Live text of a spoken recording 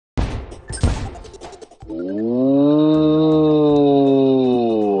Ooh.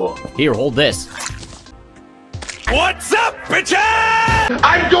 Here, hold this. What's up, bitches?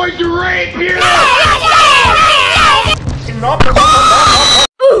 I'm going to rape you!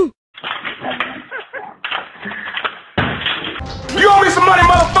 You owe me some money,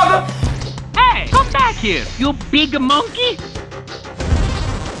 motherfucker! Hey, come back here, you big monkey!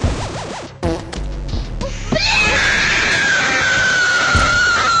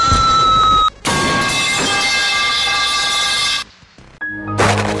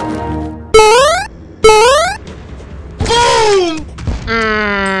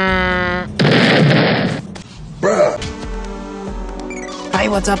 Hi,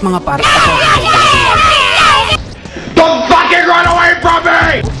 what's up mga pare? Don't fucking run away from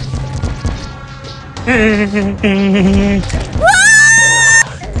me!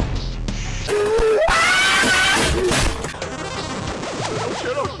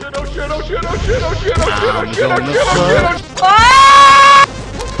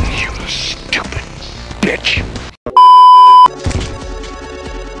 You stupid bitch.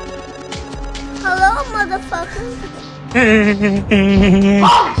 Hello, motherfucker.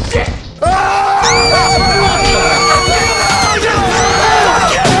 Oh shit!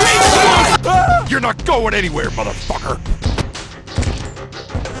 You're not going anywhere, motherfucker!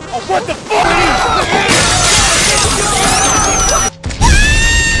 Oh, what the fuck?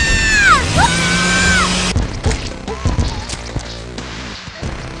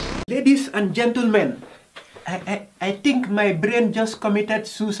 Ladies and gentlemen, I think my brain just committed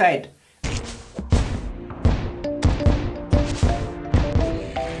suicide.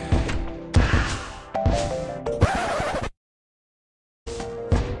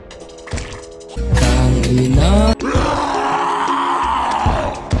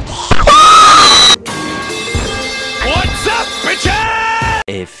 What's up, bitches?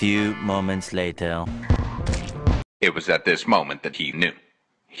 A few moments later. It was at this moment that he knew.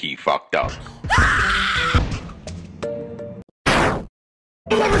 He fucked up.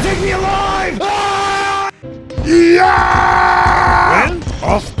 You'll never take me alive! Yeah!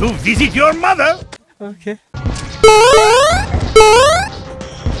 Well, off to visit your mother! Okay.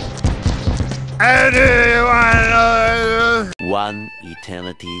 One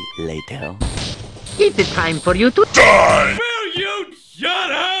eternity later. It's the time for you to Die! Will you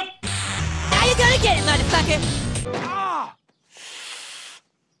shut up? How you gonna get it, motherfucker? Ah!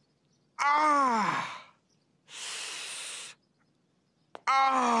 Ah!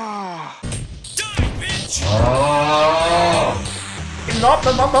 Ah! Die, bitch! No.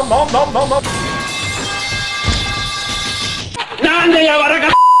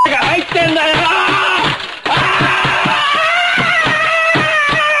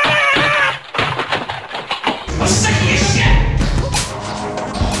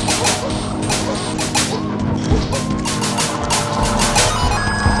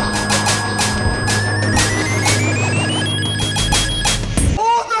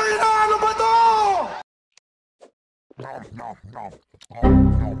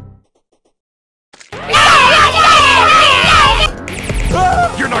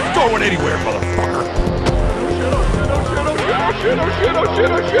 You're not going anywhere, motherfucker!